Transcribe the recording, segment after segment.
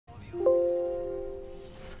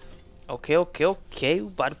Okay.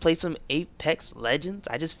 About to play some Apex Legends.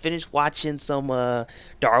 I just finished watching some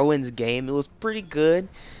Darwin's game. It was pretty good.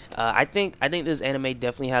 I think this anime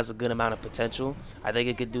definitely has a good amount of potential. I think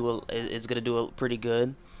it could do it's gonna do pretty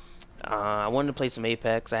good. I wanted to play some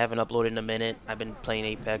Apex. I haven't uploaded in a minute. I've been playing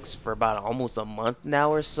Apex for about almost a month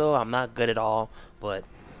now or so. I'm not good at all, but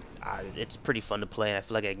it's pretty fun to play, and I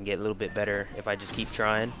feel like I can get a little bit better if I just keep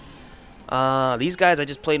trying. These guys, I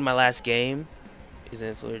just played my last game. Is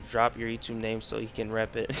influencer, drop your YouTube name so you can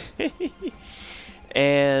rep it.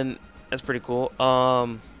 And that's pretty cool.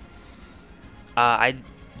 I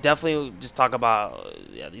definitely just talk about,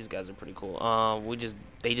 yeah, these guys are pretty cool.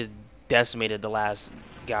 They just decimated the last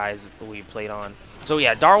guys that we played on. So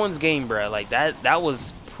yeah, Darwin's game, bruh, like that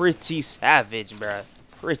was pretty savage, bruh.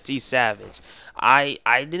 Pretty savage. I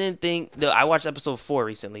didn't think I watched episode 4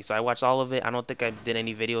 recently, so I watched all of it. I don't think I did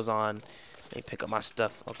any videos on. Let me pick up my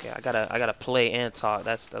stuff. Okay, I gotta play and talk.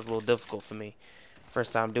 That's a little difficult for me.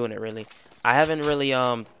 First time doing it, really. I haven't really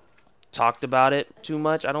talked about it too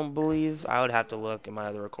much. I don't believe. I would have to look in my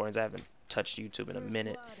other recordings. I haven't touched YouTube in a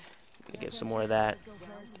minute. Let me get some more of that.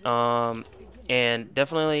 And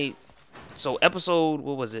definitely. So episode,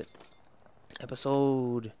 what was it?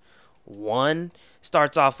 Episode 1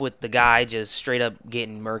 starts off with the guy just straight up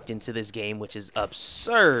getting murked into this game, which is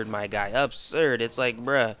absurd, my guy. Absurd. It's like,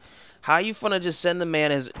 bruh. How you finna just send the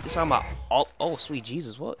man as it's talking about oh sweet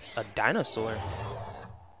Jesus, what? A dinosaur.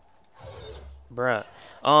 Bruh.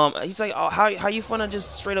 He's like, oh, how you finna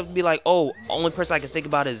just straight up be like, oh, only person I can think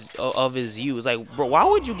about is you. It's like, bro, why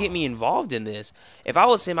would you get me involved in this? If I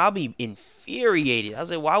was him, I'd be infuriated. I was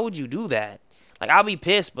like, why would you do that? Like, I'll be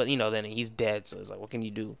pissed, but you know, then he's dead, so it's like, what can you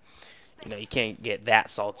do? You know, you can't get that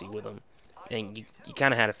salty with him. And you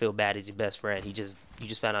kinda had to feel bad as your best friend. You just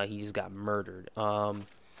found out he just got murdered.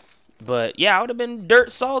 But yeah, I would have been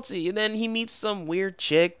dirt salty. And then he meets some weird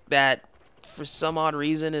chick that, for some odd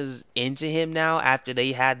reason, is into him now after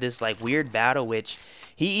they had this like weird battle, which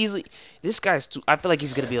he easily. This guy's too. I feel like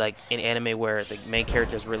he's gonna be like an anime where the main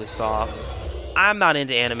character is really soft. I'm not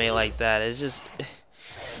into anime like that. It's just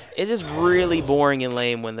really boring and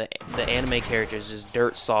lame when the anime character is just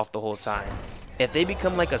dirt soft the whole time. If they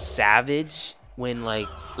become like a savage when like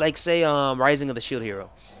say Rising of the Shield Hero,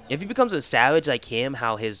 if he becomes a savage like him,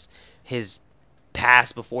 how his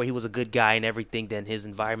past before he was a good guy and everything, then his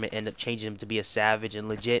environment ended up changing him to be a savage and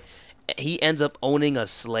legit. He ends up owning a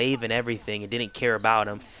slave and everything and didn't care about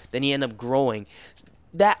him. Then he ended up growing.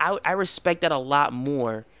 That I respect that a lot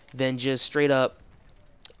more than just straight up,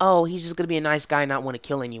 oh, he's just gonna be a nice guy and not want to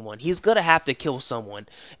kill anyone. He's gonna have to kill someone,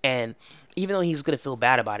 and even though he's gonna feel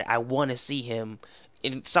bad about it, I want to see him.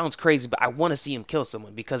 It sounds crazy, but I want to see him kill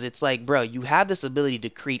someone, because it's like, bro, you have this ability to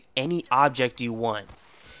create any object you want.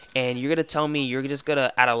 And you're going to tell me you're just going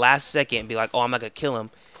to, at a last second, be like, oh, I'm not going to kill him.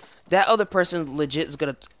 That other person legit is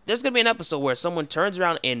going to, there's going to be an episode where someone turns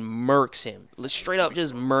around and murks him. Straight up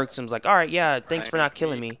just murks him. It's like, all right, yeah, thanks for not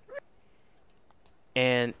killing me.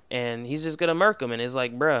 And he's just going to murk him. And it's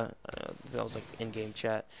like, bruh, that was like in-game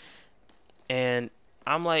chat. And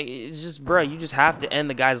I'm like, it's just, bruh, you just have to end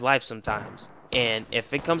the guy's life sometimes. And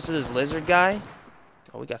if it comes to this lizard guy,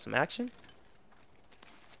 oh, we got some action.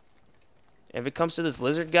 If it comes to this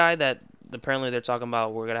lizard guy that apparently they're talking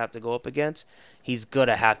about we're going to have to go up against, he's going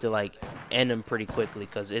to have to, like, end him pretty quickly,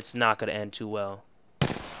 because it's not going to end too well.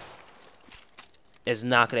 It's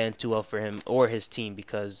not going to end too well for him or his team,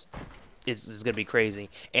 because it's going to be crazy.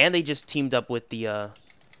 And they just teamed up with the,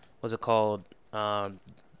 what's it called?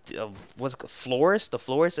 What's it called? Florist? The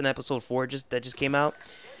Florist in episode 4 that just came out.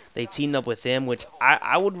 They teamed up with him, which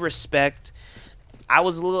I would respect. I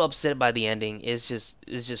was a little upset by the ending. It's just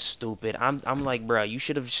stupid. I'm like, bro, you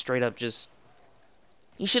should have straight up just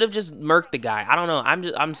murked the guy. I don't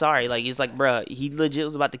know. I'm sorry. Like, it's like, bro, he legit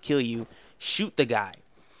was about to kill you. Shoot the guy,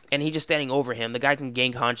 and he just standing over him. The guy can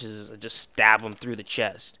gain consciousness and just stab him through the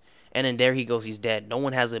chest, and then there he goes. He's dead. No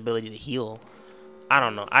one has the ability to heal. I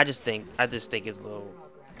don't know. I just think it's a little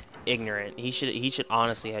ignorant. He should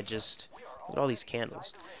honestly have just, look at all these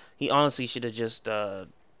candles. He honestly should have just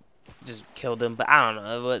killed him, but I don't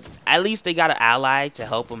know. But at least they got an ally to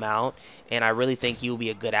help him out, and I really think he would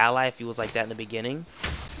be a good ally if he was like that in the beginning.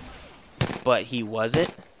 But he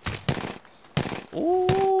wasn't.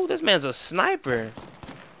 Ooh, this man's a sniper.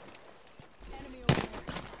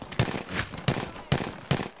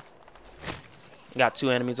 Got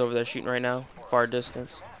 2 enemies over there shooting right now, far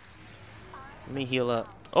distance. Let me heal up.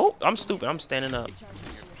 Oh, I'm stupid. I'm standing up.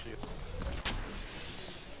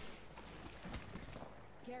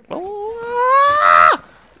 Oh, ah!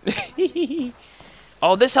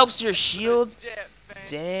 Oh, this helps your shield.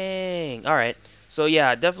 Dang. All right. So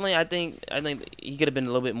yeah, definitely I think he could have been a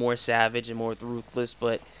little bit more savage and more ruthless,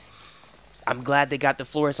 but I'm glad they got the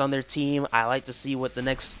Flores on their team. I like to see what the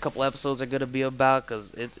next couple episodes are gonna be about,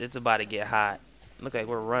 cause it's about to get hot. Look like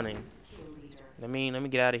we're running. Let me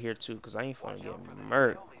get out of here too, cause I ain't finna get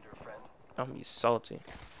murked. I'm gonna be salty.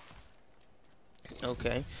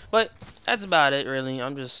 Okay, but that's about it really.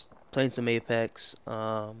 I'm just playing some Apex.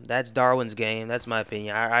 That's Darwin's game. That's my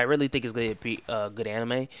opinion. I really think it's gonna be a good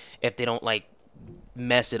anime if they don't like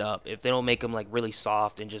mess it up. If they don't make him like really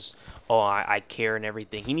soft and just I care and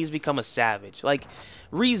everything. He needs to become a savage. Like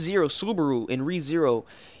ReZero Subaru in ReZero.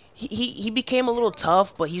 He became a little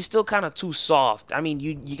tough, but he's still kind of too soft. I mean,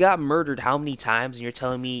 you got murdered how many times, and you're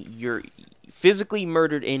telling me you're physically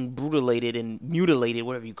murdered and brutalated and mutilated,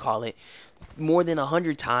 whatever you call it, more than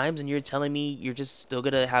 100 times, and you're telling me you're just still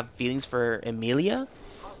gonna have feelings for Emilia?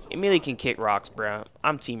 Emilia can kick rocks, bro.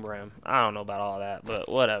 I'm Team Rem. I don't know about all that, but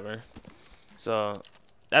whatever. So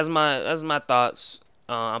that's my thoughts.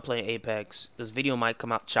 I'm playing Apex. This video might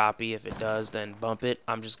come out choppy. If it does, then bump it.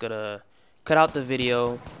 I'm just gonna cut out the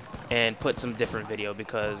video and put some different video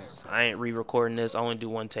because I ain't re-recording this. I only do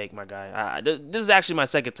one take, my guy. This is actually my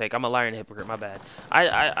second take. I'm a liar and a hypocrite. My bad.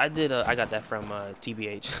 I got that from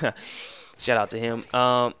TBH. Shout out to him.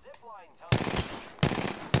 I'm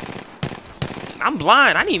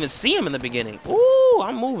blind. I didn't even see him in the beginning. Ooh,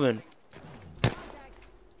 I'm moving.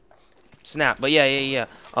 Snap. But yeah.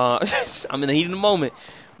 I'm in the heat of the moment.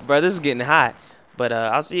 Bro, this is getting hot. But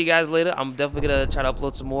I'll see you guys later. I'm definitely going to try to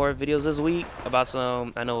upload some more videos this week about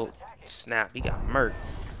some, I know, snap, he got murked.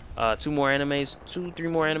 3 more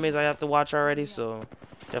animes I have to watch already, so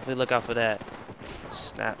definitely look out for that.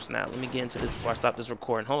 Snap. Let me get into this before I stop this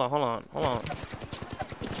recording. Hold on.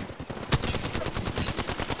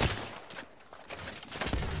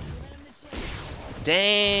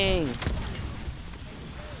 Dang.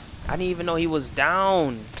 I didn't even know he was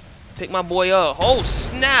down. Pick my boy up. Oh,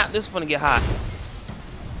 snap. This is gonna get hot.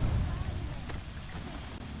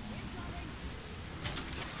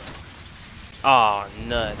 Oh,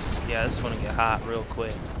 nuts. Yeah, this is gonna get hot real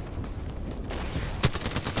quick.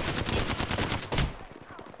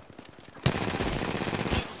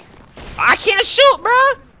 I can't shoot,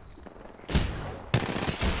 bruh.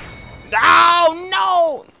 Oh,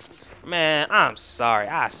 no. Man, I'm sorry.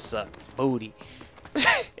 I suck booty.